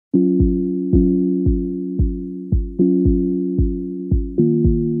Today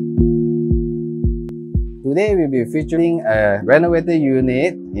we'll be featuring a renovated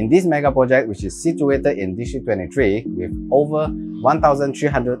unit in this mega project, which is situated in District 23 with over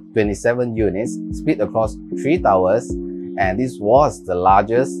 1,327 units split across 3 towers, and this was the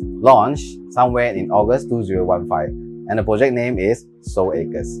largest launch somewhere in August 2015, and the project name is Soul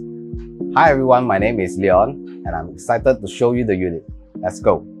Acres. Hi everyone, my name is Leon and I'm excited to show you the unit. Let's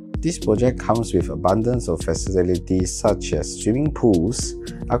go! This project comes with abundance of facilities such as swimming pools,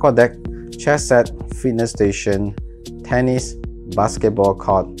 aqua deck, chair set, fitness station, tennis, basketball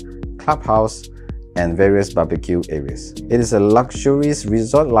court, clubhouse, and various barbecue areas. It is a luxurious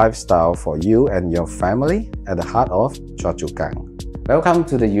resort lifestyle for you and your family at the heart of Choa Chu Kang. Welcome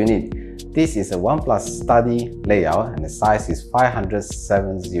to the unit. This is a 1+ study layout and the size is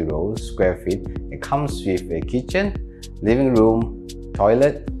 570 square feet. It comes with a kitchen, living room,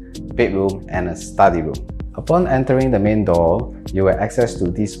 toilet, bedroom, and a study room. Upon entering the main door, you will access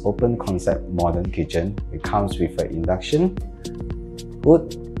to this open concept modern kitchen. It comes with an induction,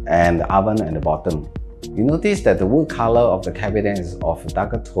 wood, and the oven at the bottom. You notice that the wood color of the cabinet is of a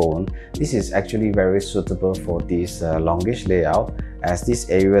darker tone. This is actually very suitable for this longish layout, as this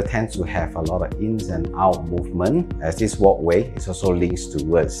area tends to have a lot of ins and out movement, as this walkway is also links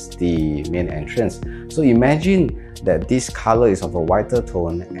towards the main entrance. So imagine that this color is of a whiter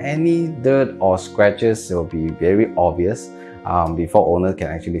tone. Any dirt or scratches will be very obvious before owner can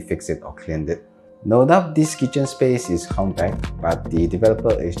actually fix it or clean it. No doubt this kitchen space is compact, but the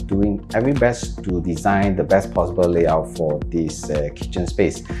developer is doing every best to design the best possible layout for this kitchen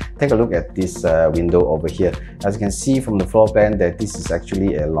space. Take a look at this window over here. As you can see from the floor plan that this is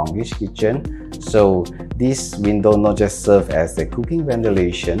actually a longish kitchen. So this window not just serve as the cooking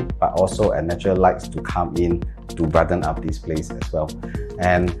ventilation, but also a natural light to come in to brighten up this place as well.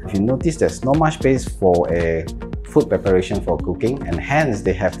 And if you notice, there's not much space for a food preparation for cooking, and hence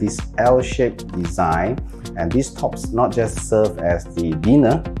they have this L-shaped design, and these tops not just serve as the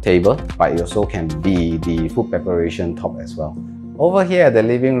dinner table, but it also can be the food preparation top as well. Over here at the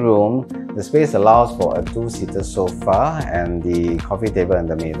living room, the space allows for a 2-seater sofa and the coffee table in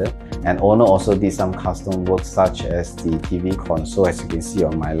the middle, and owner also did some custom work such as the TV console, as you can see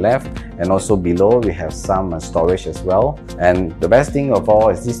on my left, and also below we have some storage as well. And the best thing of all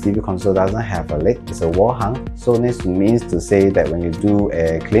is this TV console doesn't have a leg, it's a wall hung, so this means to say that when you do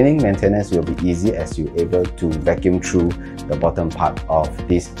a cleaning maintenance, it will be easy as you're able to vacuum through the bottom part of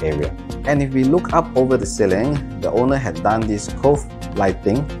this area. And if we look up over the ceiling, the owner had done this cove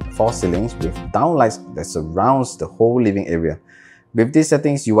lighting, 4 ceilings with downlights that surrounds the whole living area. With these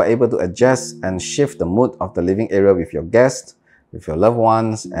settings, you are able to adjust and shift the mood of the living area with your guests, with your loved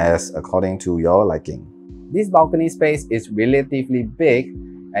ones, as according to your liking. This balcony space is relatively big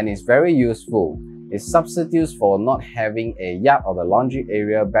and is very useful. It substitutes for not having a yard or the laundry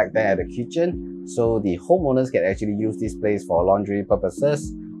area back there at the kitchen, so the homeowners can actually use this place for laundry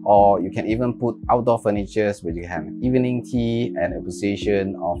purposes, or you can even put outdoor furniture where you have evening tea and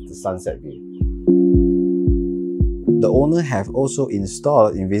appreciation of the sunset view. The owner have also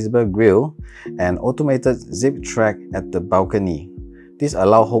installed invisible grille and automated zip track at the balcony. This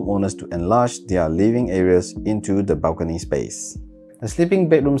allows homeowners to enlarge their living areas into the balcony space. The sleeping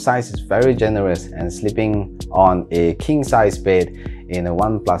bedroom size is very generous, and sleeping on a king-size bed in a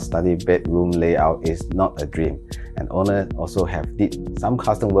 1+ study bedroom layout is not a dream. And owner also have did some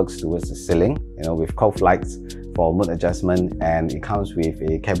custom works towards the ceiling, with cove lights for mood adjustment, and it comes with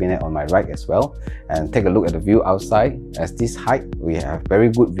a cabinet on my right as well. And take a look at the view outside. At this height, we have very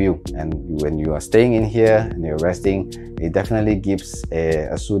good view, and when you are staying in here and you're resting, it definitely gives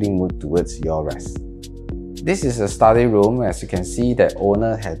a soothing mood towards your rest. This is a study room. As you can see, the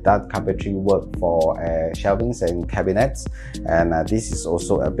owner had done carpentry work for shelvings and cabinets, and this is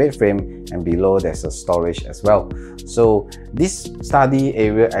also a bed frame, and below there's a storage as well. So this study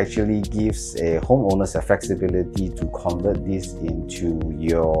area actually gives homeowners a flexibility to convert this into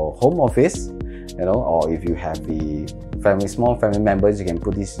your home office, or if you have the small family members, you can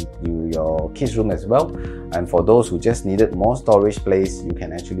put this into your kids' room as well. And for those who just needed more storage place, you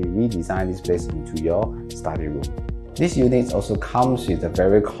can actually redesign this place into your study room. This unit also comes with a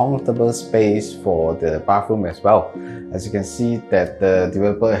very comfortable space for the bathroom as well. As you can see that the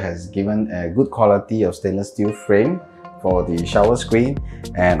developer has given a good quality of stainless steel frame for the shower screen,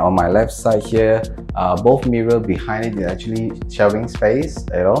 and on my left side here, both mirror behind it is actually shelving space,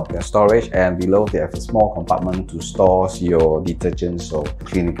 the storage, and below they have a small compartment to store your detergents or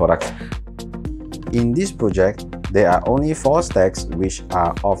cleaning products. In this project, there are only 4 stacks which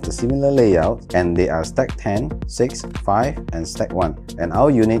are of the similar layout, and they are stack 10, 6, 5 and stack 1, and our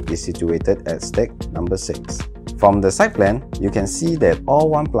unit is situated at stack number 6. From the side plan, you can see that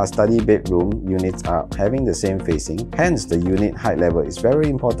all 1+ study bedroom units are having the same facing, hence the unit height level is very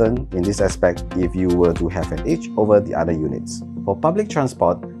important in this aspect if you were to have an edge over the other units. For public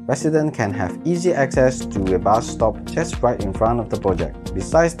transport, residents can have easy access to a bus stop just right in front of the project.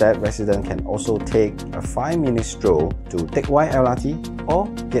 Besides that, residents can also take a 5-minute stroll to Teck Whye LRT or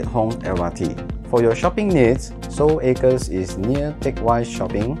Get Hong LRT. For your shopping needs, Soul Acres is near Teck Whye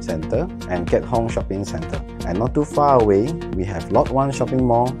Shopping Centre and Get Hong Shopping Centre. And not too far away, we have Lot 1 Shopping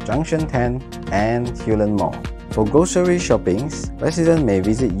Mall, Junction 10 and Hulen Mall. For grocery shoppings, residents may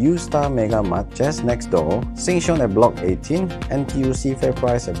visit U-Star Mega Mart just next door, Sheng Siong at Block 18, NTUC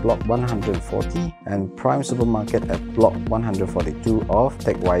FairPrice at Block 140, and Prime Supermarket at Block 142 of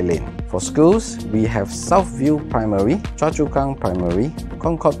Teck Whye Lane. For schools, we have Southview Primary, Choa Chu Kang Primary,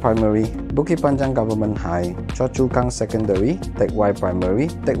 Concord Primary, Bukit Panjang Government High, Choa Chu Kang Secondary, Teck Whye Primary,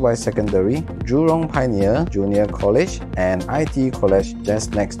 Teck Whye Secondary, Jurong Pioneer Junior College, and IT College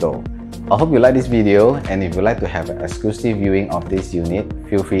just next door. I hope you like this video, and if you'd like to have an exclusive viewing of this unit,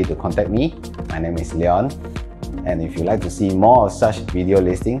 feel free to contact me. My name is Leon, and if you'd like to see more of such video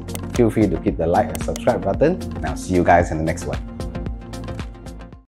listing, feel free to hit the like and subscribe button, and I'll see you guys in the next one.